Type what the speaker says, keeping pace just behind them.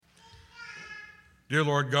Dear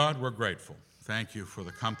Lord God, we're grateful. Thank you for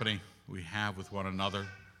the company we have with one another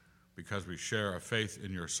because we share a faith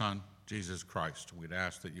in your Son, Jesus Christ. We'd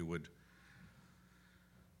ask that you would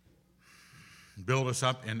build us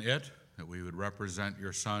up in it, that we would represent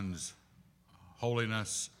your Son's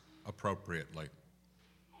holiness appropriately.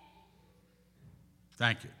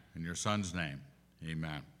 Thank you. In your Son's name,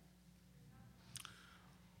 amen.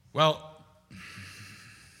 Well,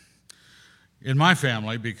 in my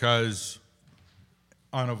family, because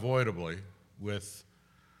unavoidably, with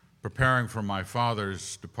preparing for my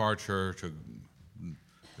father's departure to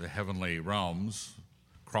the heavenly realms,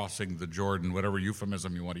 crossing the Jordan, whatever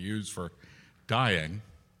euphemism you want to use for dying,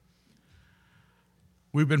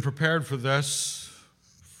 we've been prepared for this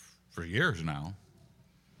for years now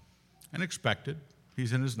and expected.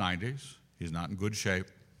 He's in his 90s. He's not in good shape.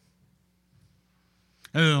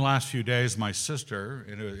 And in the last few days, my sister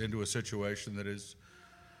into a situation that is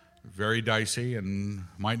very dicey and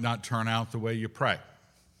might not turn out the way you pray.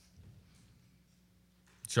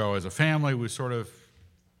 So as a family, we sort of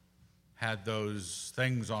had those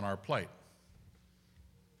things on our plate.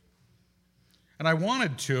 And I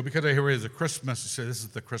wanted to, because I hear it is a Christmas, so this is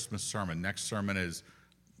the Christmas sermon. Next sermon is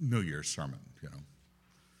New Year's sermon,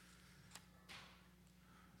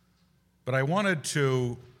 But I wanted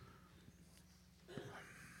to,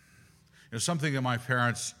 something that my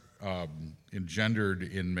parents engendered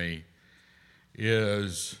in me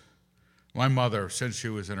is my mother, since she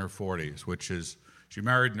was in her 40s, which is, she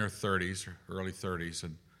married in her 30s, early 30s,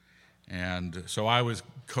 and so I was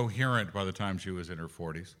coherent by the time she was in her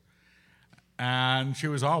 40s. And she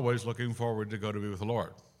was always looking forward to go to be with the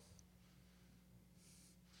Lord.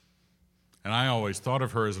 And I always thought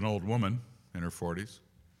of her as an old woman in her 40s.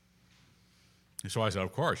 And so I said,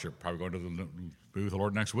 of course, you're probably going to be with the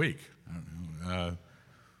Lord next week.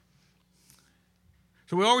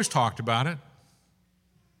 So we always talked about it.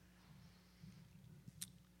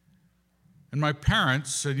 And my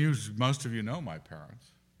parents, and most of you know my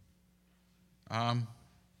parents,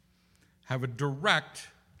 have a direct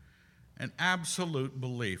and absolute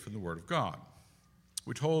belief in the Word of God.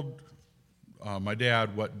 We told my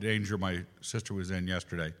dad what danger my sister was in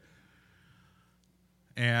yesterday.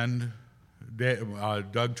 And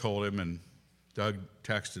Doug told him, and Doug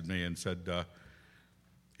texted me and said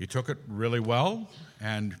he took it really well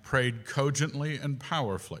and prayed cogently and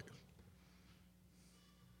powerfully.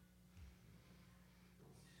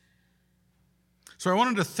 So I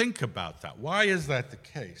wanted to think about that. Why is that the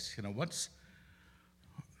case?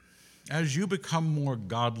 As you become more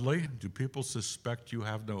godly, do people suspect you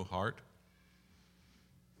have no heart?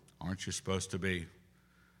 Aren't you supposed to be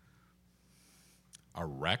a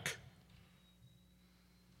wreck?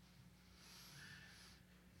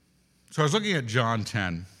 So I was looking at John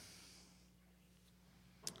 10,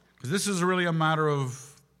 because this is really a matter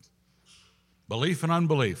of belief and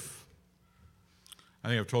unbelief. I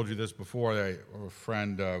think I've told you this before. A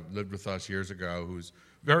friend lived with us years ago who's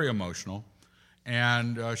very emotional,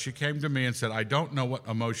 and she came to me and said, I don't know what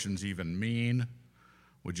emotions even mean.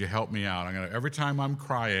 Would you help me out? Every time I'm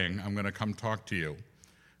crying, I'm going to come talk to you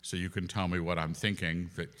so you can tell me what I'm thinking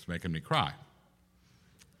that's making me cry.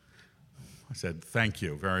 I said, thank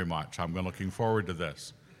you very much. I'm looking forward to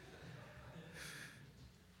this.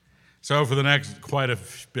 So for the next quite a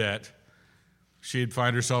bit, she'd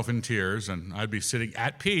find herself in tears, and I'd be sitting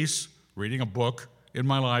at peace reading a book in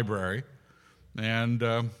my library, and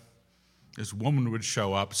this woman would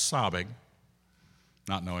show up sobbing,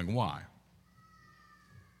 not knowing why.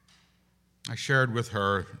 I shared with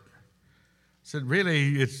her, said,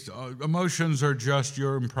 really, emotions are just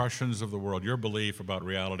your impressions of the world, your belief about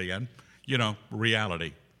reality, and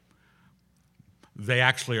reality. They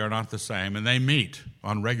actually are not the same, and they meet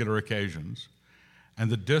on regular occasions. And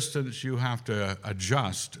the distance you have to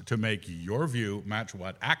adjust to make your view match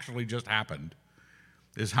what actually just happened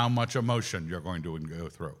is how much emotion you're going to go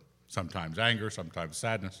through. Sometimes anger, sometimes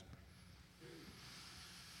sadness.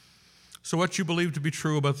 So what you believe to be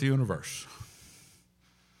true about the universe.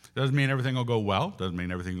 Doesn't mean everything will go well, doesn't mean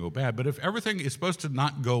everything will go bad, but if everything is supposed to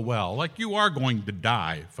not go well, like you are going to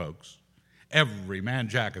die, folks, every man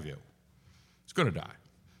jack of you is going to die.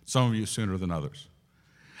 Some of you sooner than others.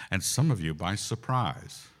 And some of you by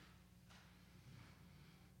surprise.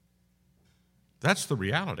 That's the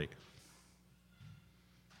reality.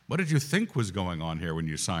 What did you think was going on here when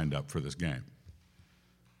you signed up for this game?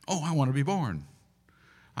 Oh, I want to be born.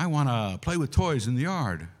 I want to play with toys in the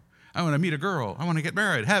yard. I want to meet a girl. I want to get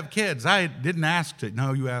married, have kids. I didn't ask to.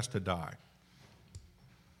 No, you asked to die.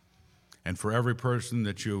 And for every person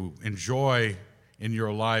that you enjoy in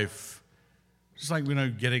your life, just like,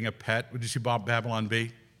 getting a pet. Did you see Babylon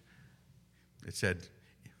Bee? It said,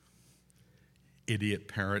 idiot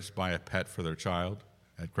parents buy a pet for their child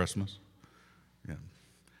at Christmas. Yeah.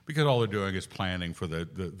 Because all they're doing is planning for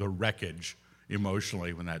the wreckage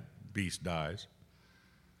emotionally when that beast dies.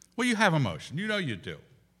 Well, you have emotion. You know you do.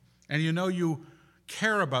 And you know you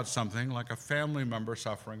care about something like a family member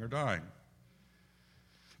suffering or dying.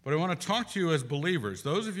 But I want to talk to you as believers,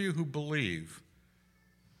 those of you who believe.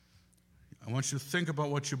 I want you to think about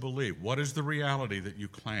what you believe. What is the reality that you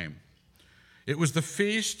claim? It was the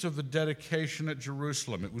feast of the dedication at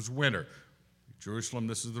Jerusalem. It was winter. Jerusalem,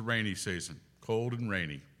 this is the rainy season, cold and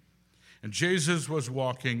rainy. And Jesus was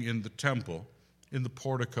walking in the temple in the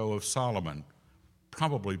portico of Solomon,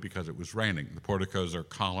 probably because it was raining. The porticos are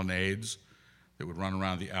colonnades that would run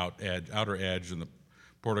around the outer edge, and the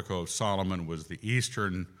portico of Solomon was the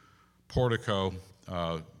eastern portico,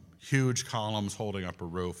 huge columns holding up a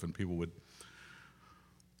roof, and people would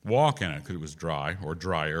walk in it because it was dry or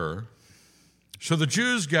drier. So the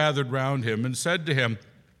Jews gathered round him and said to him,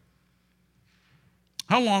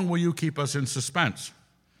 "How long will you keep us in suspense?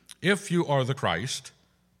 If you are the Christ,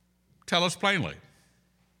 tell us plainly."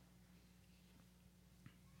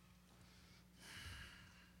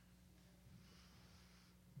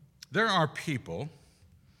 There are people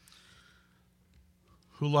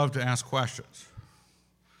who love to ask questions.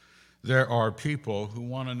 There are people who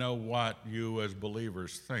want to know what you as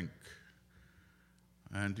believers think.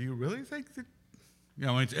 And do you really think that,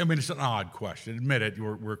 it's an odd question. Admit it,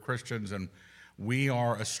 we're Christians and we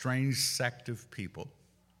are a strange sect of people,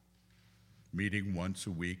 meeting once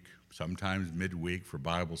a week, sometimes midweek for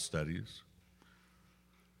Bible studies,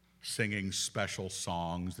 singing special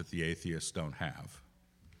songs that the atheists don't have,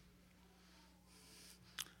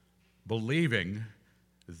 believing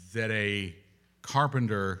that a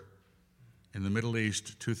carpenter in the Middle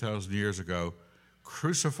East 2,000 years ago,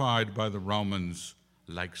 crucified by the Romans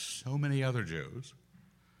like so many other Jews,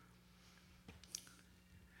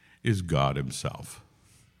 is God himself.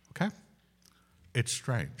 Okay? It's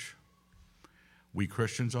strange. We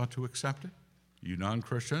Christians ought to accept it. You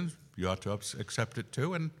non-Christians, you ought to accept it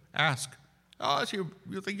too and ask, so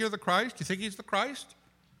you think you're the Christ? You think he's the Christ?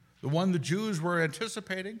 The one the Jews were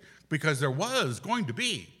anticipating? Because there was going to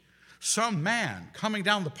be some man coming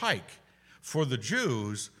down the pike. For the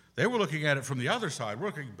Jews, they were looking at it from the other side. We're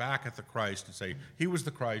looking back at the Christ and say, he was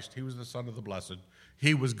the Christ, he was the Son of the Blessed,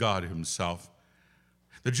 he was God himself.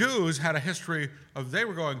 The Jews had a history of, they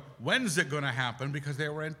were going, when's it going to happen? Because they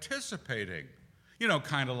were anticipating,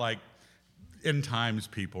 kind of like end times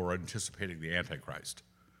people are anticipating the Antichrist.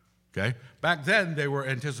 Okay? Back then, they were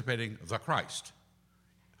anticipating the Christ.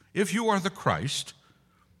 If you are the Christ,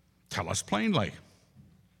 tell us plainly.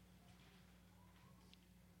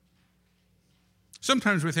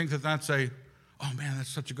 Sometimes we think that that's that's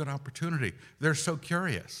such a good opportunity. They're so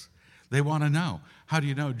curious. They want to know. How do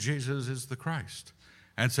you know Jesus is the Christ?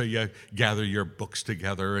 And so you gather your books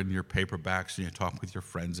together and your paperbacks and you talk with your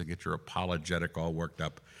friends and get your apologetic all worked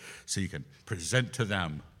up so you can present to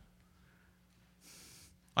them,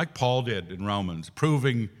 like Paul did in Romans,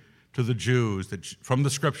 proving to the Jews that from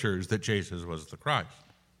the scriptures that Jesus was the Christ.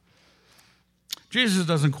 Jesus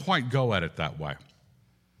doesn't quite go at it that way.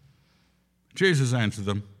 Jesus answered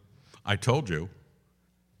them, "I told you,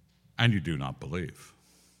 and you do not believe."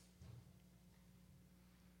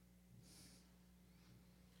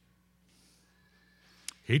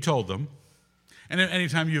 He told them, and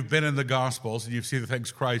anytime you've been in the Gospels and you see the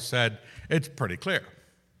things Christ said, it's pretty clear.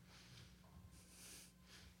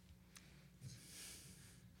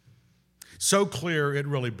 So clear, it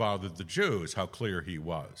really bothered the Jews how clear he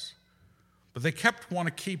was. But they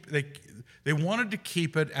they wanted to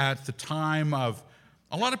keep it at the time of,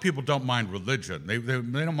 a lot of people don't mind religion. They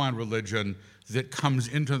don't mind religion that comes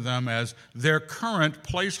into them as their current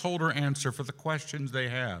placeholder answer for the questions they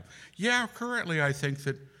have. Yeah, currently I think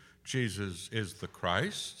that Jesus is the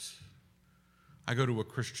Christ. I go to a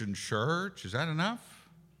Christian church. Is that enough?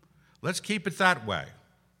 Let's keep it that way.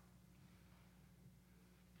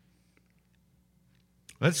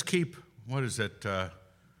 Let's keep,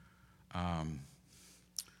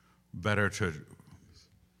 better to,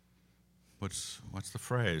 what's the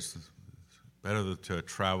phrase? Better to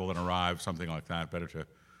travel and arrive, something like that.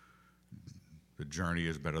 The journey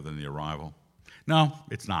is better than the arrival. No,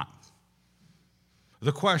 it's not.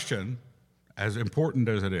 The question, as important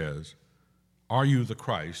as it is, are you the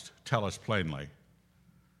Christ? Tell us plainly.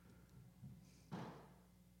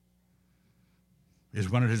 Is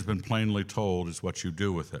when it has been plainly told is what you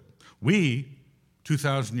do with it. We,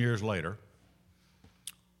 2,000 years later,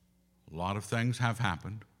 a lot of things have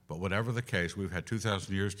happened, but whatever the case, we've had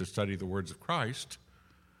 2,000 years to study the words of Christ,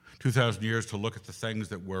 2,000 years to look at the things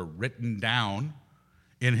that were written down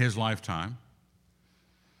in his lifetime.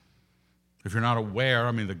 If you're not aware,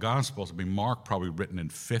 I mean, the Gospels, Mark probably written in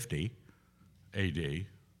 50 AD.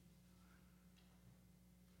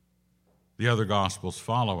 The other Gospels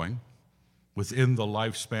following, within the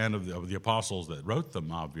lifespan of the apostles that wrote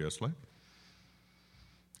them, obviously.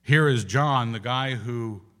 Here is John, the guy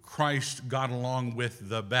who Christ got along with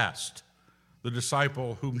the best, the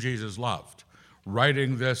disciple whom Jesus loved,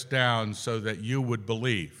 writing this down so that you would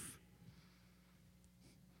believe.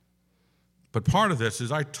 But part of this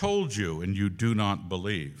is, I told you, and you do not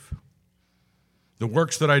believe. The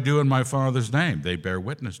works that I do in my Father's name, they bear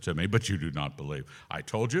witness to me, but you do not believe. I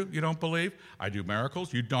told you, you don't believe. I do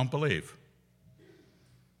miracles, you don't believe.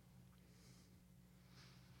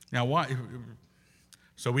 Now, why?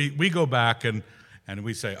 So we go back and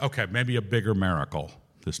we say, okay, maybe a bigger miracle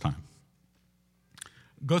this time.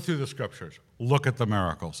 Go through the scriptures. Look at the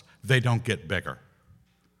miracles. They don't get bigger.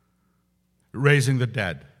 Raising the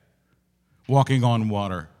dead. Walking on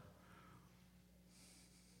water.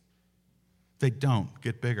 They don't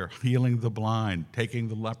get bigger. Healing the blind. Taking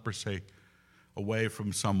the leprosy away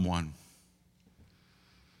from someone.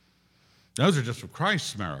 Those are just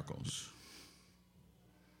Christ's miracles.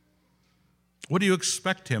 What do you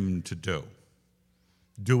expect him to do?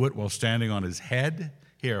 Do it while standing on his head?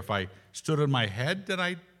 Here, if I stood on my head, did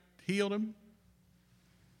I heal him?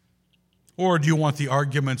 Or do you want the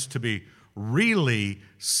arguments to be really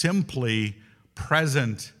simply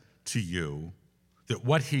present to you, that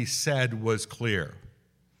what he said was clear?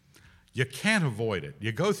 You can't avoid it.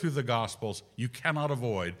 You go through the Gospels, you cannot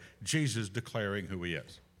avoid Jesus declaring who he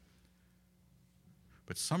is.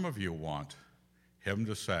 But some of you want him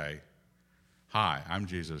to say, hi, I'm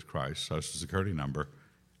Jesus Christ, Social Security number,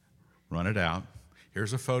 run it out.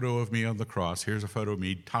 Here's a photo of me on the cross. Here's a photo of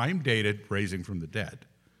me, time dated, raising from the dead.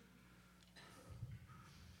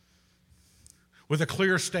 With a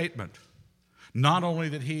clear statement. Not only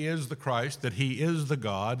that he is the Christ, that he is the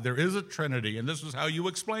God, there is a Trinity, and this is how you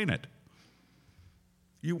explain it.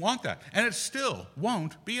 You want that. And it still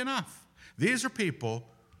won't be enough. These are people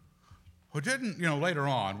who didn't, later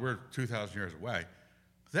on, we're 2,000 years away,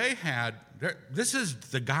 this is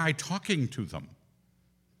the guy talking to them.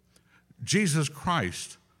 Jesus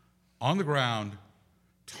Christ on the ground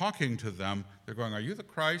talking to them. They're going, are you the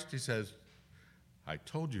Christ? He says, I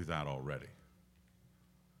told you that already.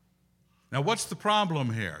 Now, what's the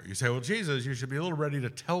problem here? You say, well, Jesus, you should be a little ready to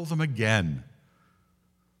tell them again.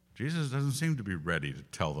 Jesus doesn't seem to be ready to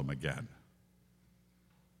tell them again.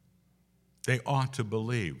 They ought to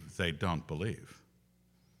believe. They don't believe.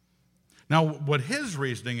 Now, what his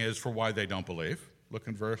reasoning is for why they don't believe, look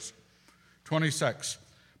in verse 26.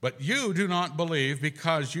 But you do not believe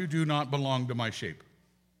because you do not belong to my sheep.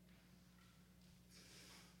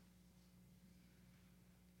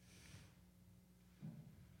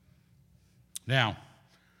 Now,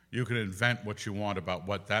 you can invent what you want about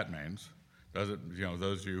what that means. Does it,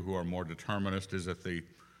 those of you who are more determinist, is it the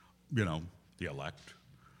elect?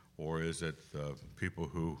 Or is it the people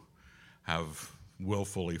who have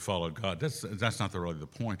willfully followed God? That's not really the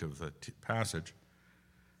point of the passage.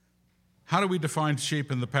 How do we define sheep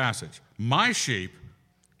in the passage? My sheep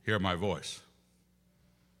hear my voice.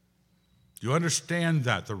 Do you understand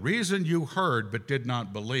that? The reason you heard but did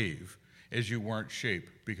not believe is you weren't sheep,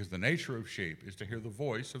 because the nature of sheep is to hear the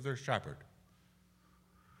voice of their shepherd.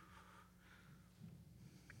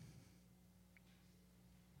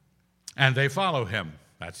 And they follow him.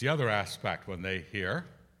 That's the other aspect. When they hear,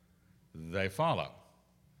 they follow.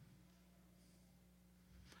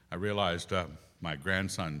 I realized my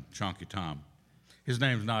grandson, Chunky Tom, his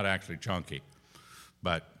name's not actually Chunky,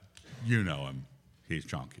 but you know him. He's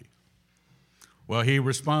Chunky. Well, he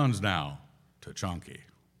responds now to Chunky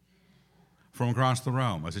from across the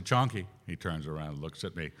room. I said, Chunky. He turns around and looks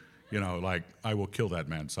at me, like I will kill that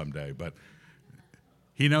man someday. But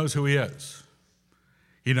he knows who he is.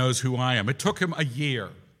 He knows who I am. It took him a year.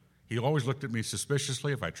 He always looked at me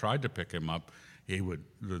suspiciously. If I tried to pick him up,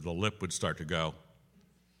 the lip would start to go.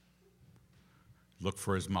 Look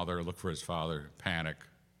for his mother, look for his father, panic,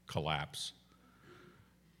 collapse.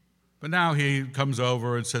 But now he comes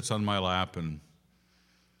over and sits on my lap, and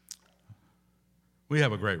we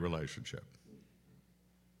have a great relationship.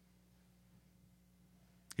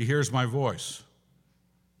 He hears my voice.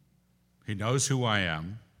 He knows who I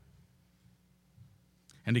am.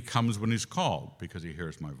 And he comes when he's called because he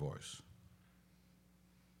hears my voice.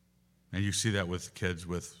 And you see that with kids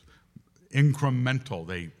with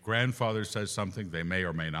incremental. Grandfather says something, they may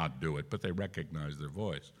or may not do it, but they recognize their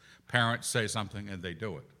voice. Parents say something and they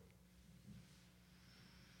do it.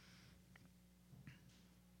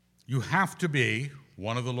 You have to be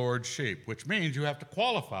one of the Lord's sheep, which means you have to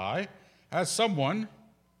qualify as someone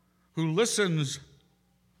who listens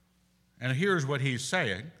and hears what he's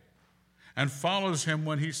saying and follows him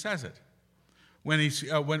when he says it.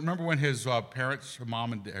 Remember when his parents, her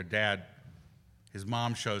mom and dad, his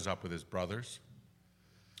mom shows up with his brothers,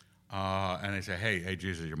 and they say, hey,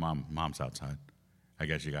 Jesus, your mom's outside. I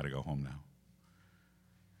guess you got to go home now.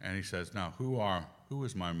 And he says, now, who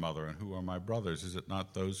is my mother and who are my brothers? Is it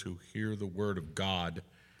not those who hear the word of God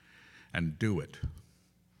and do it?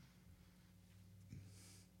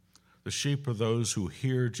 The sheep are those who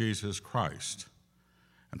hear Jesus Christ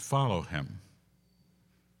and follow him.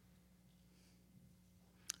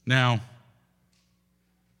 Now,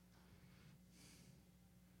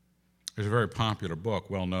 there's a very popular book,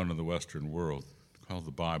 well known in the Western world, called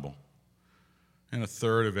the Bible. And a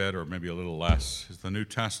third of it, or maybe a little less, is the New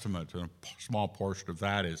Testament. And a small portion of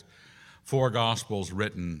that is 4 Gospels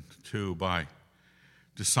written, 2 by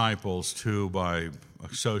disciples, 2 by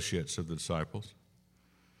associates of the disciples,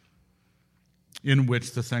 in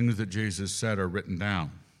which the things that Jesus said are written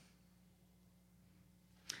down.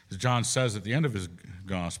 As John says at the end of his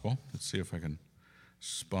gospel, let's see if I can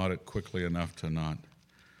spot it quickly enough to not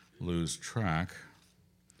lose track.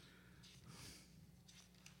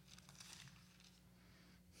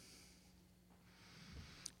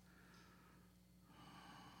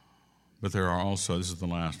 But there are also, this is the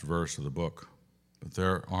last verse of the book, but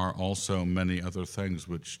there are also many other things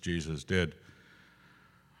which Jesus did.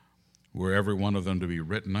 Were every one of them to be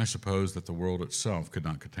written, I suppose that the world itself could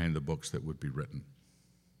not contain the books that would be written.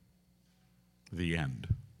 The end.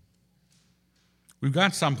 We've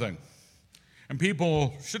got something. And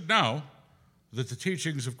people should know that the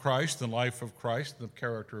teachings of Christ, the life of Christ, the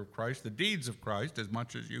character of Christ, the deeds of Christ, as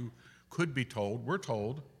much as you could be told, were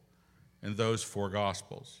told in those 4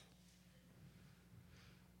 Gospels.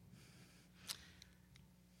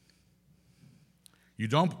 You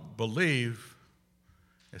don't believe,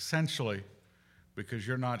 essentially, because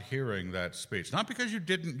you're not hearing that speech. Not because you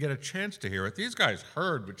didn't get a chance to hear it. These guys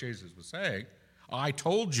heard what Jesus was saying. I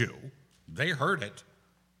told you. They heard it.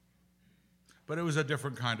 But it was a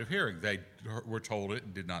different kind of hearing. They were told it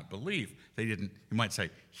and did not believe. They didn't, you might say,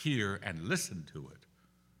 hear and listen to it.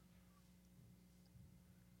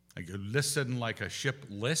 Like you listen like a ship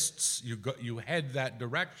lists, you head that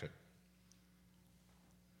direction.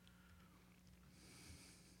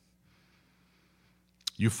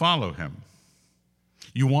 You follow him.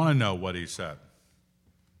 You want to know what he said.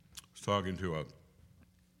 I was talking to an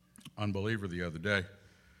unbeliever the other day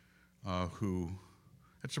who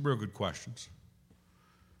had some real good questions.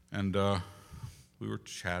 And we were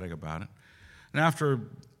chatting about it. And after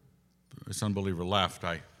this unbeliever left,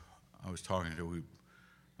 I was talking to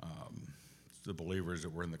the believers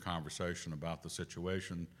that were in the conversation about the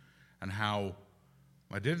situation and how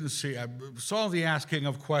I saw the asking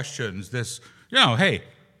of questions. This, hey,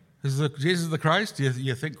 is Jesus the Christ? Do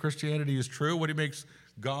you think Christianity is true? What makes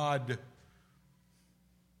God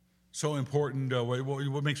so important?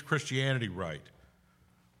 What makes Christianity right?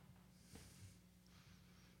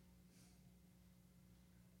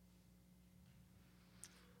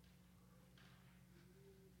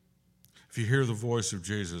 If you hear the voice of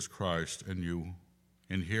Jesus Christ and you,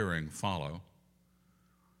 in hearing, follow,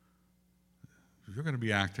 you're going to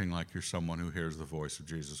be acting like you're someone who hears the voice of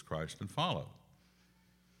Jesus Christ and follow.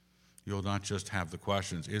 You'll not just have the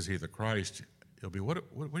questions, is he the Christ? It'll be, what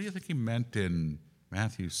do you think he meant in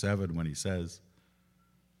Matthew 7 when he says,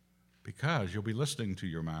 because you'll be listening to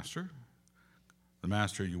your master, the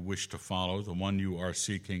master you wish to follow, the one you are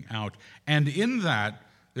seeking out. And in that,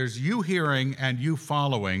 there's you hearing and you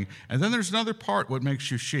following. And then there's another part, what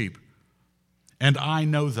makes you sheep. And I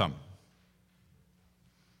know them.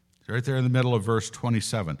 It's right there in the middle of verse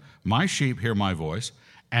 27. My sheep hear my voice,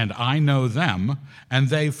 and I know them, and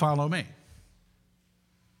they follow me.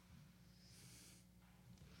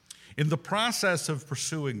 In the process of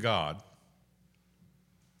pursuing God,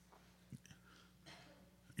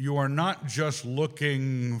 you are not just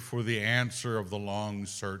looking for the answer of the long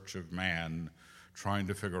search of man, trying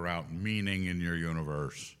to figure out meaning in your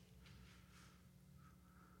universe.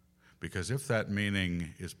 Because if that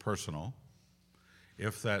meaning is personal,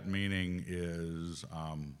 if that meaning is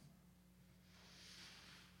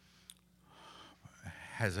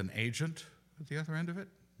has an agent at the other end of it,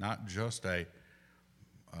 not just a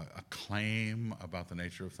claim about the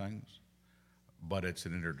nature of things, but it's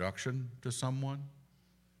an introduction to someone.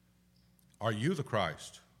 Are you the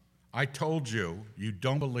Christ? I told you, you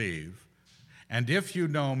don't believe. And if you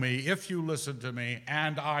know me, if you listen to me,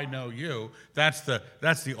 and I know you, that's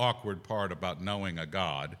the awkward part about knowing a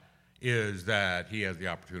God. is that he has the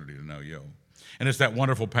opportunity to know you. And it's that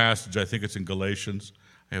wonderful passage, I think it's in Galatians.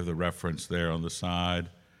 I have the reference there on the side,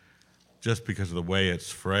 just because of the way it's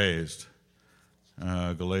phrased.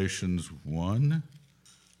 Galatians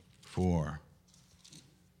 1:4.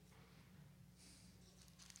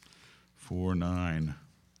 4:9.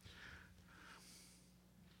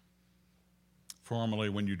 Formerly,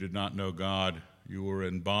 when you did not know God, you were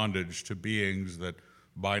in bondage to beings that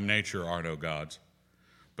by nature are no gods.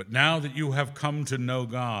 But now that you have come to know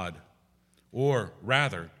God, or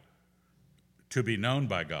rather, to be known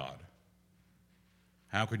by God,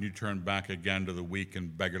 how can you turn back again to the weak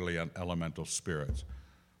and beggarly elemental spirits?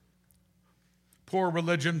 Poor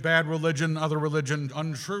religion, bad religion, other religion,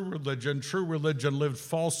 untrue religion, true religion lived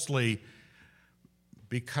falsely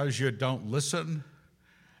because you don't listen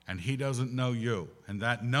and he doesn't know you. And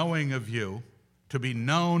that knowing of you, to be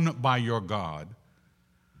known by your God,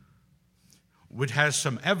 which has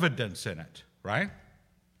some evidence in it, right?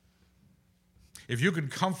 If you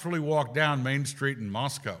could comfortably walk down Main Street in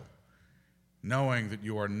Moscow knowing that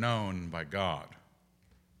you are known by God,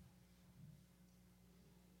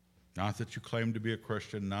 not that you claim to be a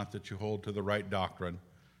Christian, not that you hold to the right doctrine,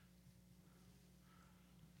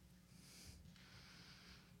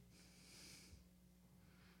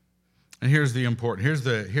 and here's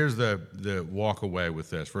the walk away with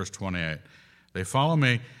this, verse 28. They follow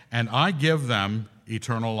me, and I give them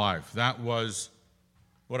eternal life. That was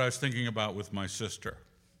what I was thinking about with my sister.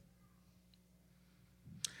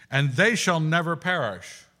 And they shall never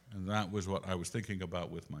perish. And that was what I was thinking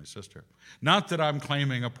about with my sister. Not that I'm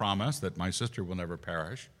claiming a promise that my sister will never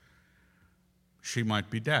perish. She might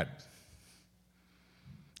be dead.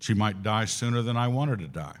 She might die sooner than I want her to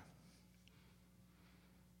die.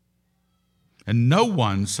 And no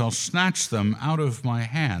one shall snatch them out of my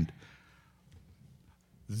hand.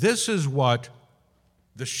 This is what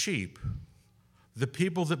the sheep, the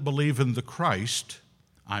people that believe in the Christ,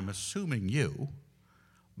 I'm assuming you,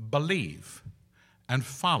 believe and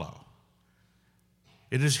follow.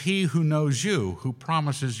 It is he who knows you who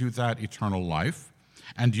promises you that eternal life,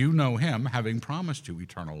 and you know him, having promised you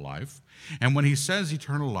eternal life. And when he says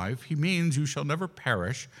eternal life, he means you shall never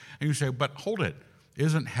perish. And you say, but hold it,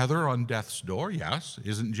 isn't Heather on death's door? Yes.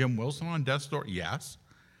 Isn't Jim Wilson on death's door? Yes.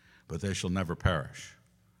 But they shall never perish.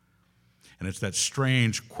 And it's that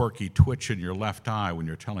strange, quirky twitch in your left eye when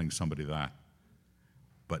you're telling somebody that.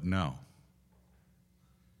 But no,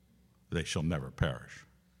 they shall never perish.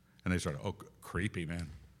 And they start, oh, creepy, man.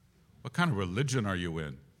 What kind of religion are you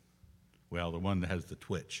in? Well, the one that has the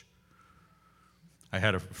twitch. I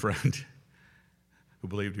had a friend who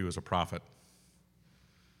believed he was a prophet.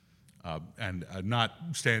 And not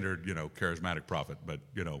standard, charismatic prophet, but,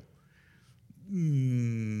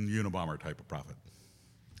 Unabomber type of prophet.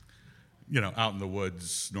 Out in the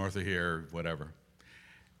woods, north of here, whatever.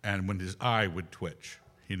 And when his eye would twitch,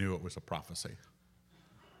 he knew it was a prophecy.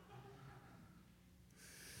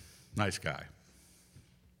 Nice guy,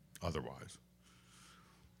 otherwise.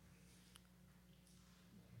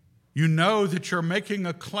 You know that you're making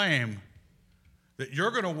a claim that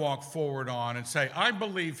you're going to walk forward on and say, I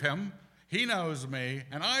believe him, he knows me,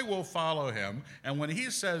 and I will follow him. And when he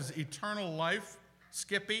says eternal life,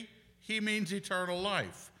 Skippy, he means eternal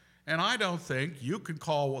life. And I don't think you can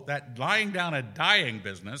call that lying down a dying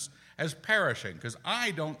business as perishing, because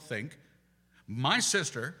I don't think my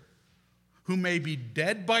sister, who may be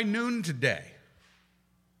dead by noon today,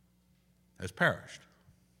 has perished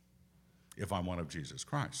if I'm one of Jesus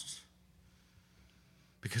Christ's.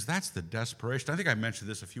 Because that's the desperation. I think I mentioned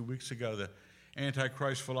this a few weeks ago. The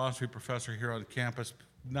Antichrist philosophy professor here on campus,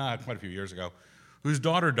 quite a few years ago, whose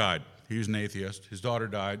daughter died. He was an atheist. His daughter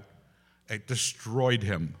died. It destroyed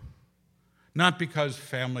him. Not because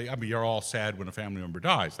you're all sad when a family member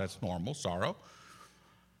dies. That's normal, sorrow.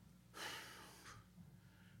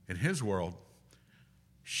 In his world,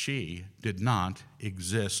 she did not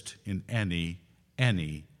exist in any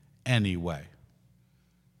way.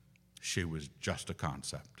 She was just a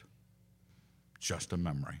concept, just a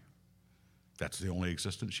memory. That's the only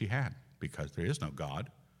existence she had, because there is no God,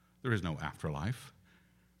 there is no afterlife,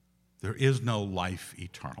 there is no life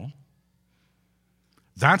eternal.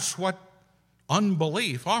 That's what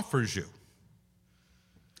unbelief offers you.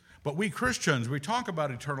 But we Christians, we talk about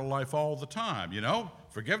eternal life all the time,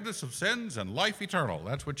 forgiveness of sins and life eternal.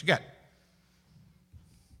 That's what you get.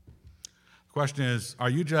 The question is, are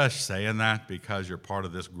you just saying that because you're part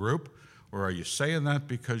of this group, or are you saying that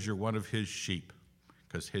because you're one of his sheep?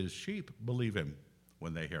 Because his sheep believe him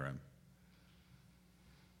when they hear him.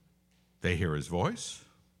 They hear his voice.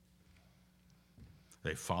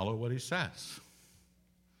 They follow what he says.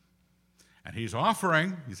 And he's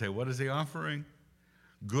offering, you say, what is he offering?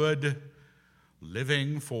 Good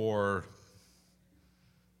living for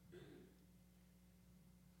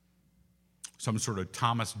some sort of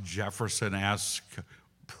Thomas Jefferson-esque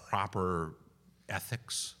proper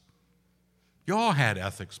ethics. You all had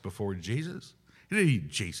ethics before Jesus. You didn't need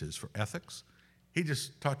Jesus for ethics. He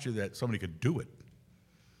just taught you that somebody could do it.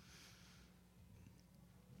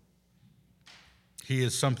 He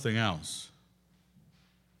is something else.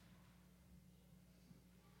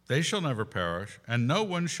 They shall never perish, and no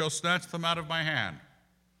one shall snatch them out of my hand.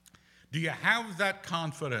 Do you have that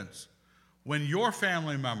confidence when your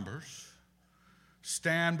family members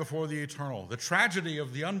stand before the eternal? The tragedy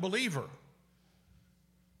of the unbeliever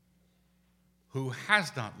who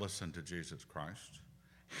has not listened to Jesus Christ,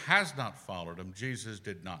 has not followed him. Jesus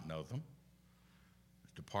did not know them.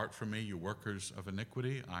 Depart from me, you workers of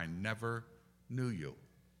iniquity. I never knew you.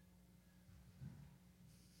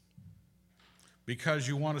 Because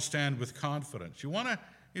you want to stand with confidence.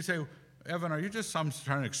 You say, Evan, are you just trying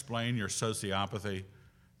to explain your sociopathy,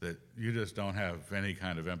 that you just don't have any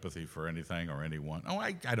kind of empathy for anything or anyone? Oh,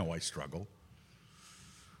 I know I struggle.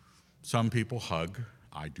 Some people hug.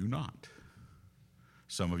 I do not.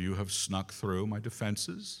 Some of you have snuck through my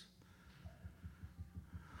defenses.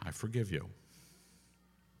 I forgive you.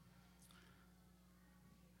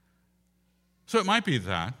 So it might be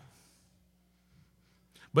that.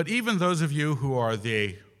 But even those of you who are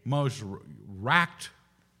the most racked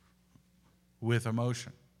with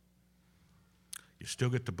emotion, you still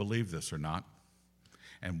get to believe this or not.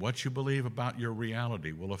 And what you believe about your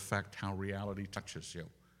reality will affect how reality touches you.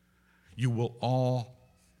 You will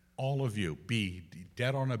all of you be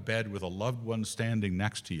dead on a bed with a loved one standing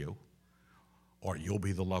next to you, or you'll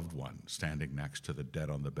be the loved one standing next to the dead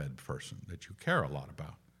on the bed person that you care a lot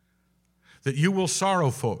about. That you will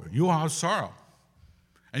sorrow for. You will have sorrow.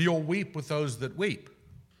 And you'll weep with those that weep.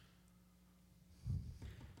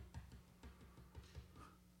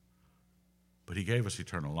 But he gave us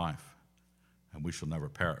eternal life, and we shall never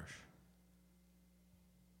perish.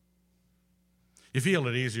 You feel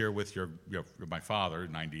it easier with my father,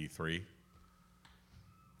 93.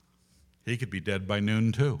 He could be dead by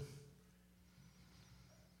noon too.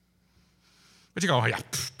 But you go, oh, yeah,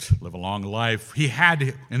 live a long life. He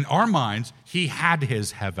had, in our minds, he had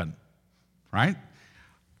his heaven, right?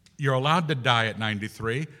 You're allowed to die at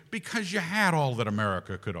 93 because you had all that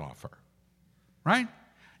America could offer, right?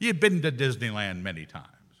 You'd been to Disneyland many times.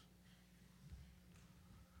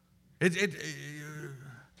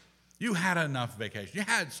 You had enough vacation.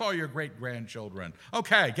 Saw your great-grandchildren.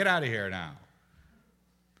 Okay, get out of here now.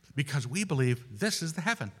 Because we believe this is the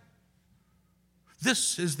heaven.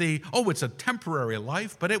 This is it's a temporary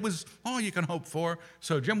life, but it was all you can hope for.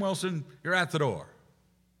 So, Jim Wilson, you're at the door.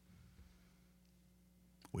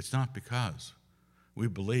 It's not because we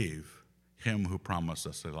believe him who promised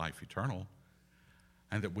us a life eternal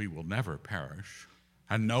and that we will never perish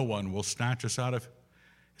and no one will snatch us out of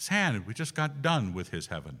his hand. We just got done with his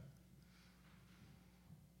heaven.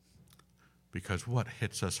 Because what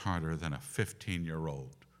hits us harder than a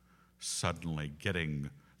 15-year-old suddenly getting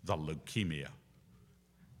the leukemia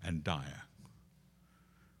and dying?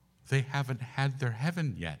 They haven't had their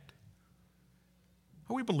heaven yet.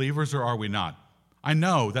 Are we believers or are we not? I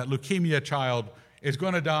know that leukemia child is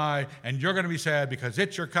going to die and you're going to be sad because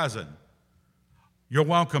it's your cousin. You're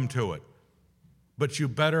welcome to it. But you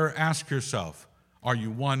better ask yourself, are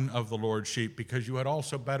you one of the Lord's sheep? Because you had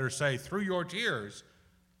also better say through your tears,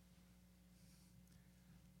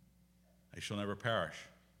 they shall never perish.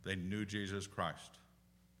 They knew Jesus Christ.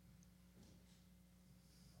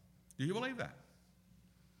 Do you believe that?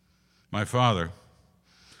 My Father,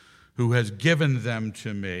 who has given them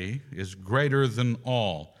to me, is greater than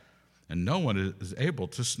all, and no one is able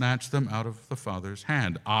to snatch them out of the Father's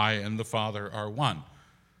hand. I and the Father are one.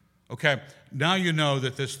 Okay, now you know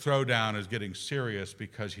that this throwdown is getting serious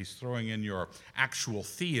because he's throwing in your actual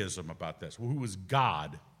theism about this. Who is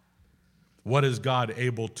God? What is God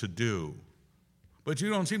able to do? But you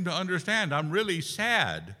don't seem to understand. I'm really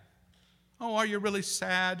sad. Oh, are you really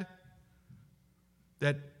sad?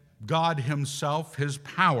 That God himself, his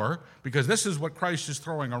power, because this is what Christ is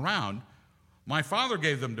throwing around. My Father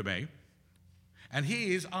gave them to me, and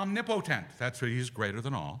he is omnipotent. That's why he's greater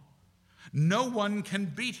than all. No one can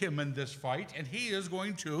beat him in this fight, and he is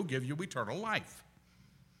going to give you eternal life.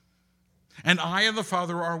 And I and the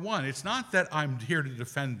Father are one. It's not that I'm here to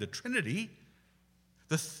defend the Trinity.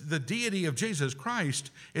 The deity of Jesus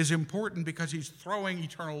Christ is important because he's throwing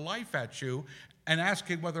eternal life at you and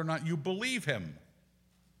asking whether or not you believe him.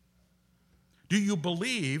 Do you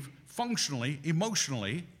believe functionally,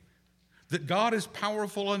 emotionally, that God is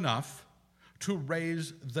powerful enough to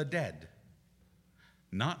raise the dead.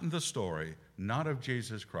 Not in the story, not of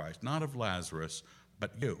Jesus Christ, not of Lazarus,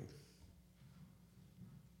 but you.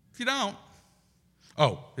 If you don't,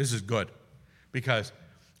 oh, this is good, because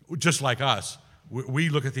just like us, we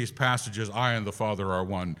look at these passages, I and the Father are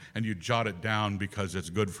one, and you jot it down because it's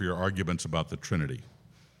good for your arguments about the Trinity.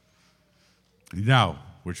 Now,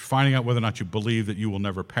 we're finding out whether or not you believe that you will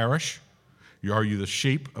never perish. Are you the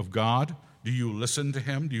sheep of God? Do you listen to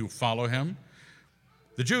him? Do you follow him?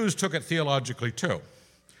 The Jews took it theologically too.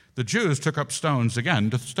 The Jews took up stones again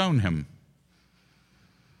to stone him.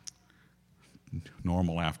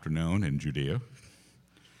 Normal afternoon in Judea.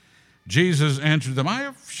 Jesus answered them, I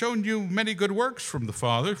have shown you many good works from the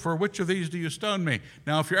Father. For which of these do you stone me?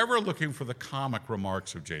 Now, if you're ever looking for the comic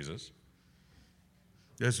remarks of Jesus,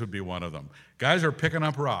 this would be one of them. Guys are picking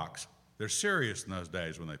up rocks. They're serious in those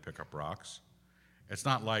days when they pick up rocks. It's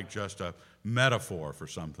not like just a metaphor for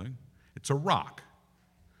something. It's a rock.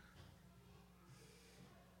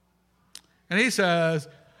 And he says,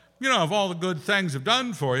 of all the good things I've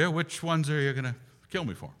done for you, which ones are you going to kill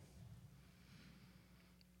me for?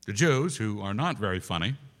 The Jews, who are not very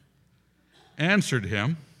funny, answered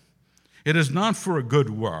him, it is not for a good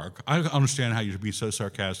work. I understand how you should be so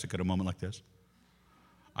sarcastic at a moment like this.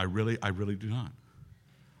 I really do not.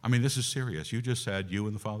 I mean, this is serious. You just said you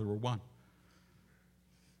and the Father were one.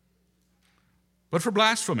 But for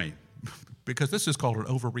blasphemy, because this is called an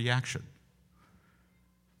overreaction.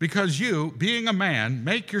 Because you, being a man,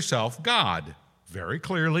 make yourself God. Very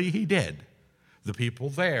clearly he did. The people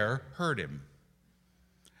there heard him.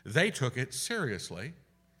 They took it seriously,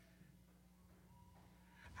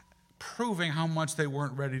 proving how much they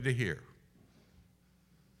weren't ready to hear.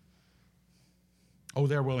 Oh,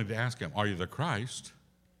 they're willing to ask him, are you the Christ?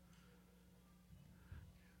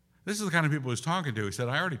 This is the kind of people he's talking to. He said,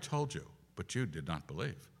 I already told you, but you did not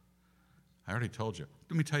believe. I already told you.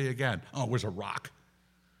 Let me tell you again. Oh, it was a rock.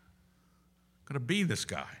 Going to be this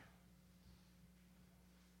guy.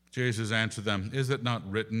 Jesus answered them, is it not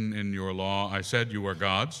written in your law, I said you are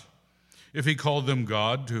gods? If he called them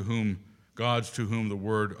gods to whom the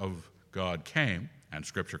word of God came, and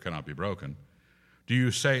Scripture cannot be broken, do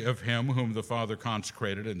you say of him whom the Father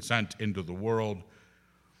consecrated and sent into the world,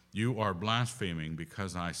 you are blaspheming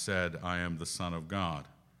because I said I am the Son of God?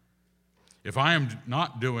 If I am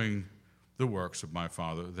not doing the works of my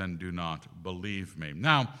Father, then do not believe me.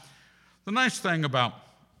 Now, the nice thing about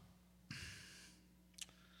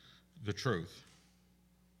the truth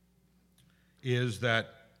is that,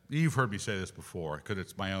 you've heard me say this before, because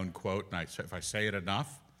it's my own quote, and if I say it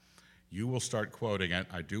enough, you will start quoting it.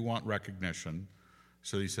 I do want recognition.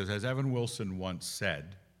 So he says, as Evan Wilson once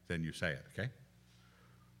said, then you say it, okay?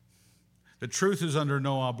 The truth is under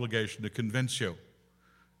no obligation to convince you,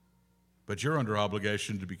 but you're under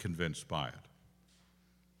obligation to be convinced by it.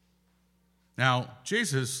 Now,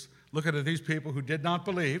 Jesus, looking at these people who did not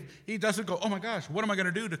believe, he doesn't go, oh my gosh, what am I going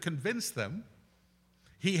to do to convince them?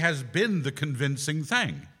 He has been the convincing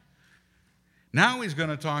thing. Now he's going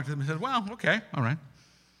to talk to them and says, well, okay, all right.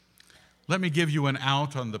 Let me give you an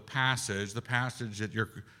out on the passage that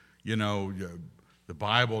the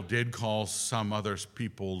Bible did call some other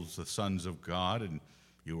peoples the sons of God, and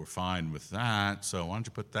you were fine with that, so why don't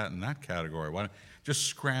you put that in that category? Why don't just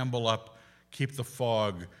scramble up, keep the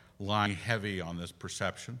fog lying heavy on this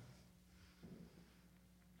perception?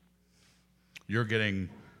 You're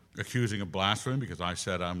accusing of blasphemy because I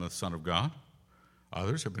said I'm the Son of God.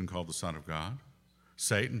 Others have been called the Son of God.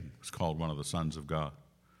 Satan was called one of the sons of God.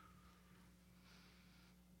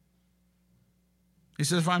 He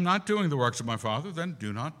says, if I'm not doing the works of my Father, then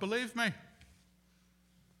do not believe me.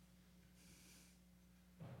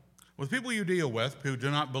 With people you deal with who do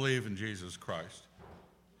not believe in Jesus Christ,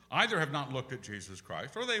 either have not looked at Jesus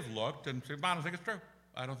Christ, or they've looked and said, I don't think it's true.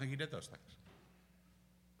 I don't think he did those things.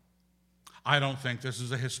 I don't think this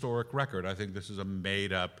is a historic record. I think this is a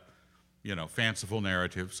made-up, fanciful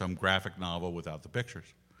narrative, some graphic novel without the pictures.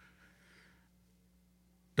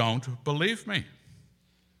 Don't believe me.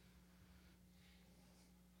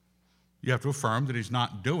 You have to affirm that he's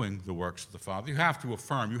not doing the works of the Father. You have to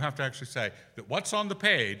affirm, you have to actually say that what's on the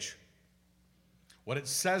page, what it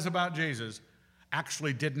says about Jesus,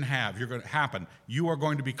 actually didn't happen. You are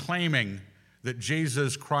going to be claiming that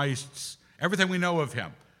Jesus Christ's, everything we know of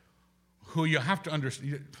him, who you have to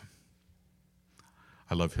understand.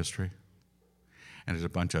 I love history. And there's a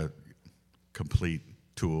bunch of complete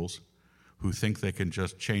tools who think they can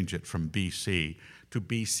just change it from BC to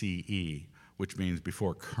BCE, which means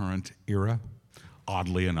before current era,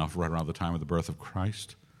 oddly enough, right around the time of the birth of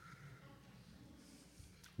Christ.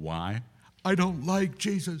 Why? I don't like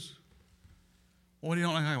Jesus. What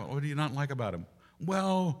do you not like about him?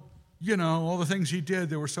 Well, all the things he did,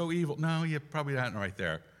 they were so evil. No, you probably not right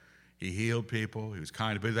there. He healed people. He was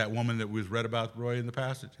kind. But that woman that was read about, Roy, in the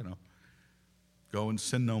passage, go and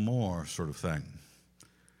sin no more sort of thing.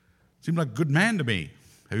 Seemed like a good man to me.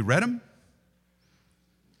 Have you read him?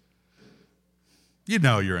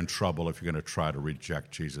 You're in trouble if you're going to try to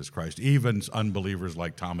reject Jesus Christ. Even unbelievers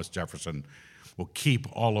like Thomas Jefferson will keep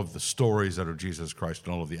all of the stories that are Jesus Christ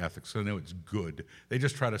and all of the ethics. They know it's good. They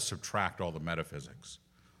just try to subtract all the metaphysics.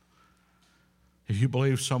 If you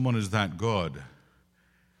believe someone is that good,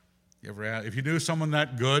 if you knew someone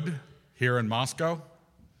that good here in Moscow,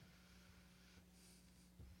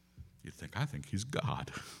 you'd think, I think he's God.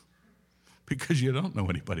 Because you don't know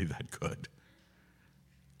anybody that good.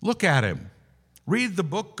 Look at him. Read the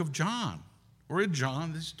book of John. Read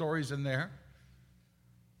John, there's stories in there.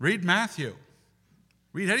 Read Matthew.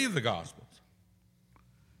 Read any of the Gospels.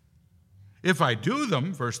 If I do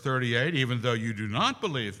them, verse 38, even though you do not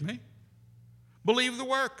believe me, believe the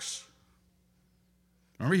works.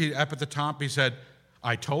 Remember, up at the top he said,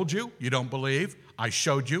 I told you, you don't believe. I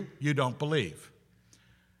showed you, you don't believe.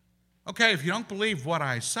 Okay, if you don't believe what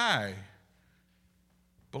I say,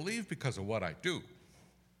 believe because of what I do.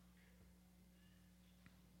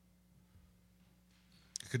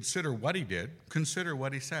 Consider what he did. Consider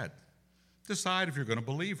what he said. Decide if you're going to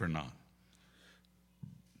believe or not.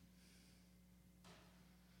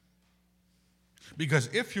 Because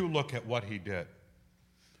if you look at what he did,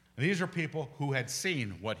 these are people who had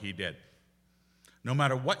seen what he did. No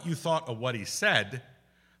matter what you thought of what he said,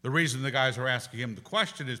 the reason the guys are asking him the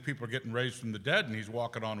question is people are getting raised from the dead and he's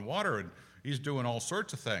walking on water and he's doing all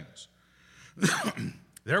sorts of things.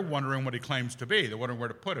 They're wondering what he claims to be. They're wondering where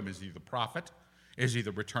to put him. Is he the prophet? Is he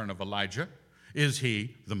the return of Elijah? Is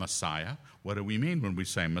he the Messiah? What do we mean when we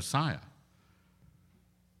say Messiah?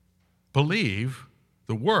 Believe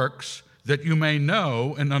the works that you may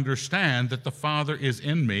know and understand that the Father is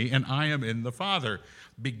in me and I am in the Father.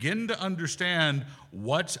 Begin to understand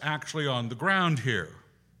what's actually on the ground here.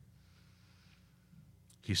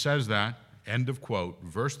 He says that, end of quote,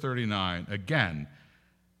 verse 39, again,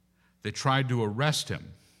 they tried to arrest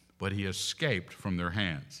him, but he escaped from their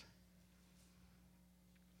hands.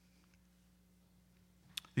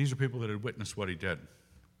 These are people that had witnessed what he did.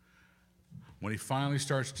 When he finally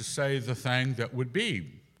starts to say the thing that would be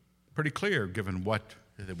pretty clear given what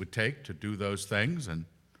it would take to do those things, and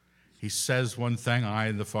he says one thing, I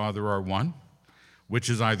and the Father are one, which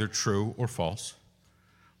is either true or false.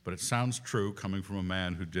 But it sounds true coming from a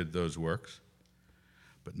man who did those works.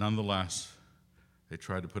 But nonetheless, they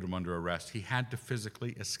tried to put him under arrest. He had to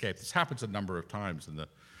physically escape. This happens a number of times in the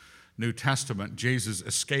New Testament, Jesus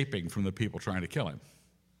escaping from the people trying to kill him.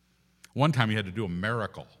 One time he had to do a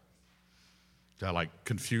miracle to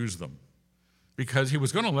confuse them because he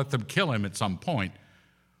was going to let them kill him at some point,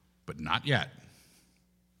 but not yet.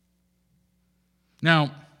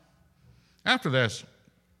 Now, after this,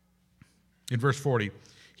 in verse 40,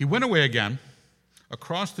 he went away again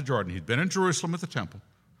across the Jordan. He'd been in Jerusalem at the temple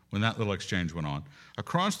when that little exchange went on,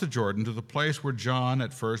 across the Jordan to the place where John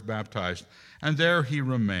at first baptized, and there he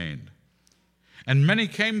remained. And many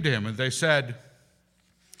came to him, and they said,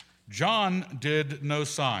 John did no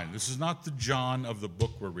sign. This is not the John of the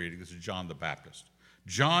book we're reading. This is John the Baptist.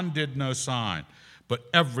 John did no sign, but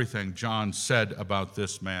everything John said about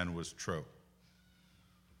this man was true.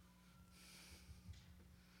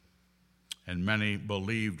 And many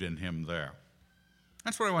believed in him there.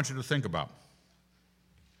 That's what I want you to think about.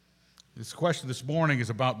 This question this morning is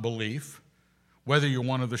about belief, whether you're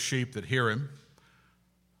one of the sheep that hear him,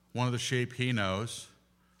 one of the sheep he knows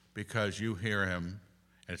because you hear him,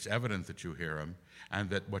 and it's evident that you hear him, and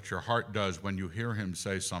that what your heart does when you hear him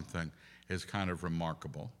say something is kind of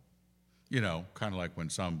remarkable. Kind of like when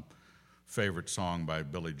some favorite song by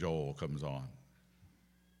Billy Joel comes on,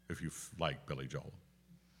 if you like Billy Joel.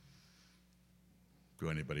 Do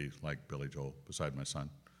anybody like Billy Joel beside my son?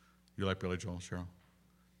 You like Billy Joel, Cheryl?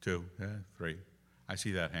 2, 3. I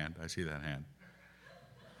see that hand.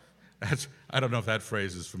 I don't know if that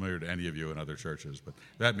phrase is familiar to any of you in other churches, but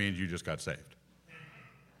that means you just got saved.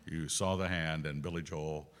 You saw the hand, and Billy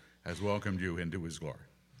Joel has welcomed you into his glory.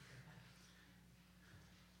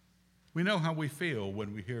 We know how we feel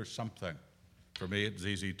when we hear something. For me, it's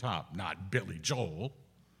ZZ Top, not Billy Joel.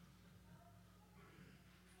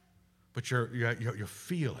 But you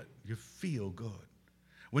feel it. You feel good.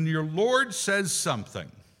 When your Lord says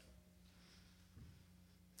something,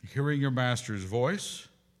 hearing your master's voice,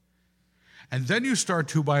 and then you start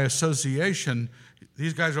to, by association,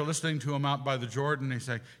 these guys are listening to him out by the Jordan, and they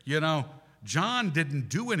say, John didn't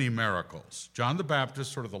do any miracles. John the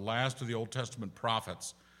Baptist, sort of the last of the Old Testament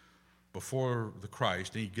prophets before the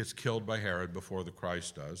Christ, and he gets killed by Herod before the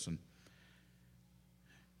Christ does.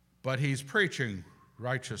 But he's preaching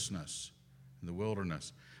righteousness in the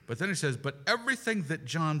wilderness. But then he says, but everything that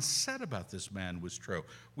John said about this man was true.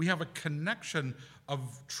 We have a connection of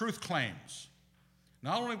truth claims.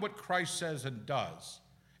 Not only what Christ says and does,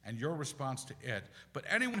 and your response to it, but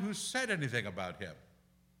anyone who said anything about him.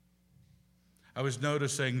 I was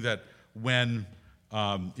noticing that when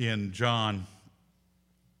in John,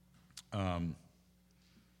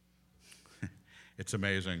 it's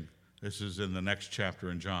amazing. This is in the next chapter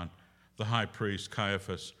in John. The high priest,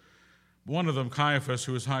 Caiaphas. One of them, Caiaphas,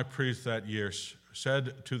 who was high priest that year,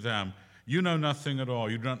 said to them, you know nothing at all.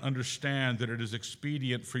 You don't understand that it is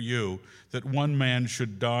expedient for you that one man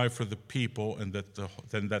should die for the people and that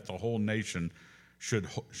the whole nation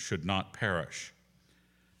should not perish.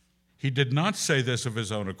 He did not say this of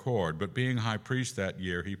his own accord, but being high priest that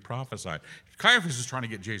year, he prophesied. Caiaphas is trying to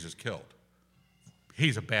get Jesus killed.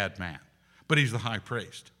 He's a bad man, but he's the high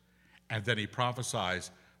priest. And then he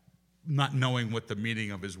prophesies, not knowing what the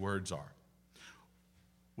meaning of his words are.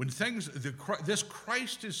 When this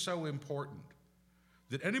Christ is so important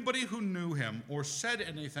that anybody who knew him or said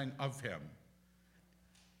anything of him,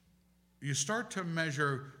 you start to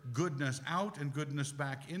measure goodness out and goodness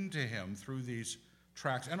back into him through these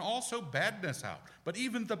tracks, and also badness out. But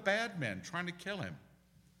even the bad men trying to kill him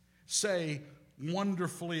say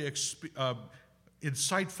wonderfully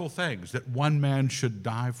insightful things, that one man should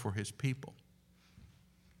die for his people.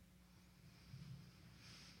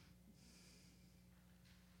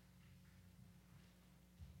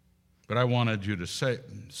 But I wanted you to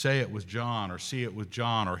say it with John, or see it with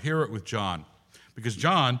John, or hear it with John. Because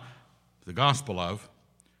John, the Gospel of,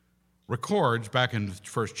 records back in the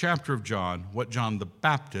first chapter of John what John the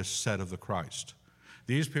Baptist said of the Christ.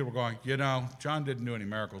 These people are going, John didn't do any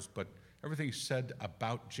miracles, but everything he said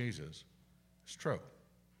about Jesus is true.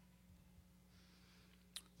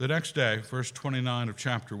 The next day, verse 29 of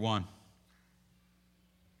chapter 1,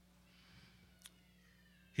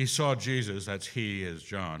 he saw Jesus, that's he is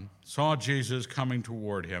John, saw Jesus coming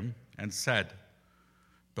toward him and said,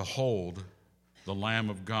 behold, the Lamb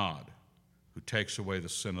of God who takes away the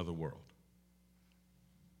sin of the world.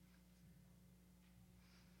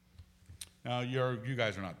 Now, you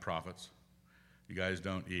guys are not prophets. You guys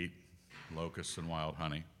don't eat locusts and wild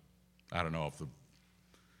honey. I don't know if the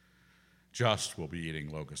just will be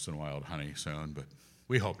eating locusts and wild honey soon, but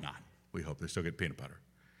we hope not. We hope they still get peanut butter.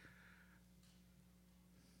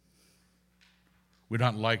 We're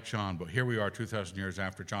not like John, but here we are 2,000 years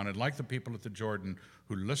after John. And like the people at the Jordan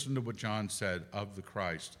who listened to what John said of the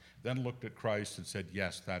Christ, then looked at Christ and said,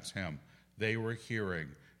 yes, that's him. They were hearing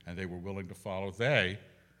and they were willing to follow. They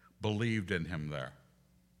believed in him there.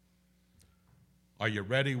 Are you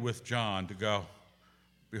ready with John to go,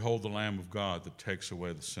 behold the Lamb of God that takes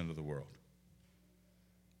away the sin of the world?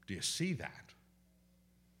 Do you see that?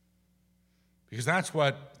 Because that's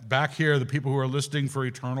what, back here, the people who are listening for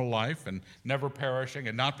eternal life and never perishing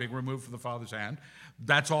and not being removed from the Father's hand,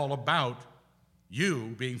 that's all about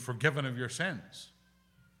you being forgiven of your sins.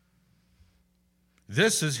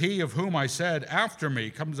 This is he of whom I said, after me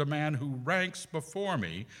comes a man who ranks before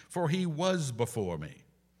me, for he was before me.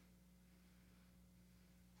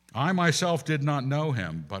 I myself did not know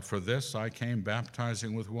him, but for this I came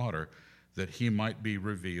baptizing with water, that he might be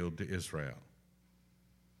revealed to Israel.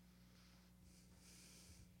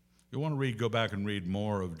 You want to go back and read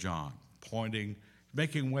more of John,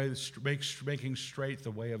 making straight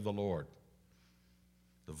the way of the Lord.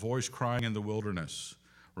 The voice crying in the wilderness,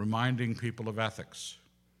 reminding people of ethics,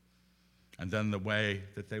 and then the way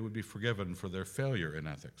that they would be forgiven for their failure in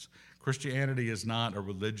ethics. Christianity is not a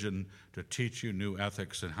religion to teach you new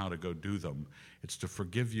ethics and how to go do them. It's to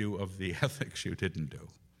forgive you of the ethics you didn't do,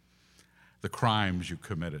 the crimes you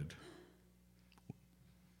committed,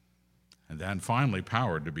 and then finally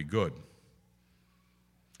powered to be good.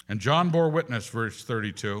 And John bore witness, verse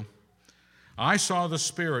 32, I saw the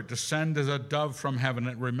Spirit descend as a dove from heaven.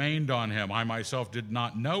 It remained on him. I myself did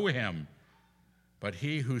not know him, but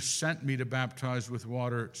he who sent me to baptize with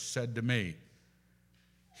water said to me,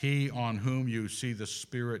 he on whom you see the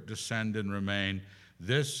Spirit descend and remain,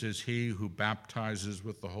 this is he who baptizes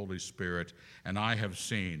with the Holy Spirit, and I have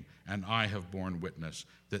seen and I have borne witness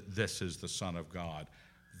that this is the Son of God.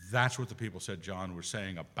 That's what the people said John was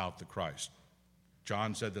saying about the Christ.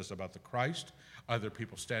 John said this about the Christ. Other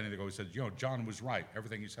people standing there said, John was right,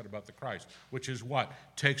 everything he said about the Christ, which is what?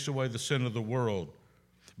 Takes away the sin of the world,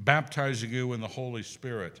 baptizing you in the Holy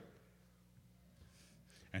Spirit.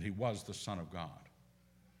 And he was the Son of God.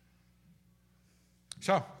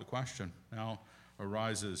 So the question now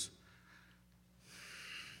arises,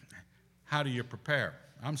 how do you prepare?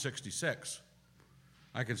 I'm 66.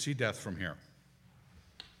 I can see death from here.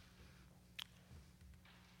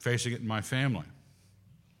 Facing it in my family.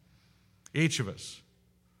 Each of us.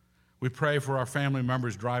 We pray for our family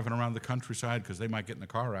members driving around the countryside because they might get in a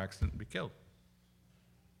car accident and be killed.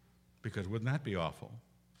 Because wouldn't that be awful?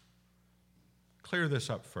 Clear this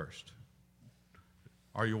up first.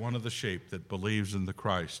 Are you one of the sheep that believes in the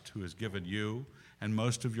Christ who has given you and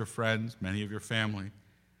most of your friends, many of your family,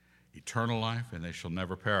 eternal life, and they shall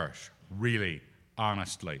never perish? Really,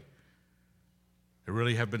 honestly. They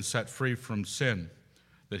really have been set free from sin,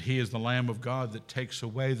 that he is the Lamb of God that takes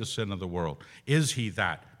away the sin of the world. Is he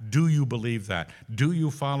that? Do you believe that? Do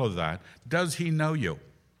you follow that? Does he know you?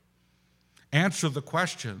 Answer the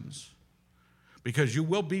questions, because you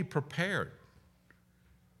will be prepared.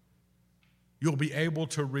 You'll be able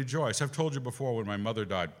to rejoice. I've told you before, when my mother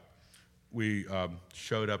died, we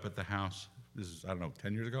showed up at the house. This is,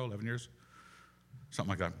 10 years ago, 11 years?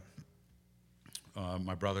 Something like that.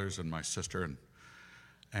 My brothers and my sister.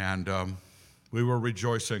 And we were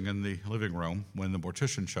rejoicing in the living room when the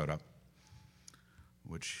mortician showed up,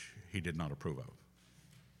 which he did not approve of.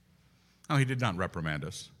 No, he did not reprimand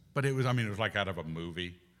us. But it was like out of a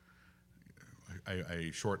movie.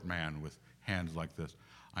 A short man with hands like this.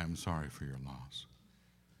 I am sorry for your loss.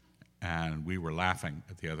 And we were laughing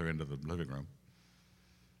at the other end of the living room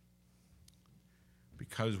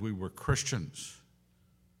because we were Christians.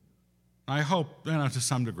 I hope, to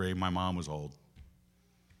some degree, my mom was old.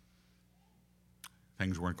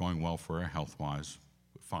 Things weren't going well for her health-wise.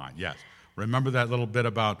 Fine, yes. Remember that little bit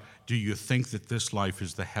about, do you think that this life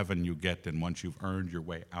is the heaven you get, and once you've earned your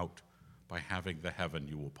way out by having the heaven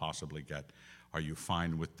you will possibly get, are you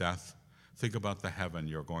fine with death? Think about the heaven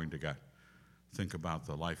you're going to get. Think about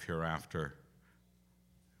the life hereafter.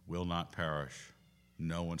 Will not perish.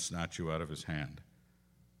 No one snatch you out of his hand.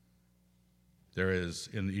 There is,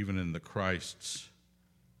 even in the Christ's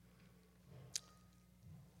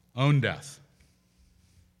own death.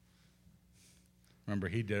 Remember,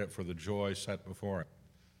 he did it for the joy set before him.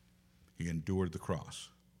 He endured the cross.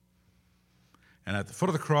 And at the foot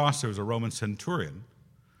of the cross, there was a Roman centurion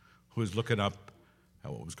who was looking up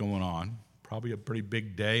at what was going on, probably a pretty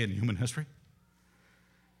big day in human history.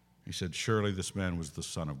 He said, surely this man was the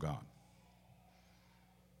Son of God.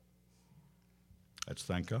 Let's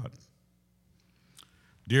thank God.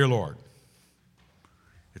 Dear Lord,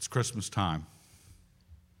 it's Christmas time.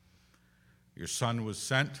 Your Son was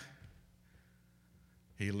sent.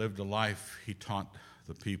 He lived a life. He taught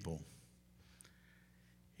the people.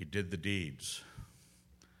 He did the deeds.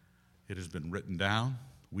 It has been written down.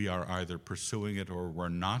 We are either pursuing it or we're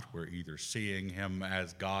not. We're either seeing him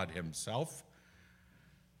as God himself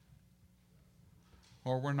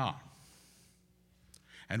or we're not.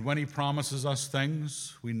 And when he promises us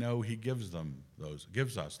things, we know he gives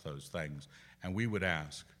us those things. And we would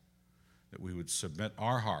ask that we would submit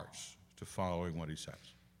our hearts to following what he says.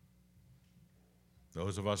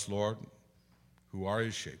 Those of us, Lord, who are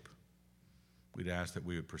his sheep, we'd ask that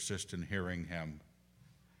we would persist in hearing him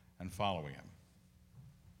and following him.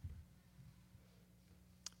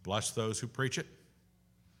 Bless those who preach it.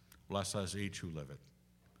 Bless us each who live it.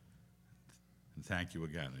 And thank you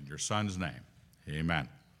again. In your Son's name, amen.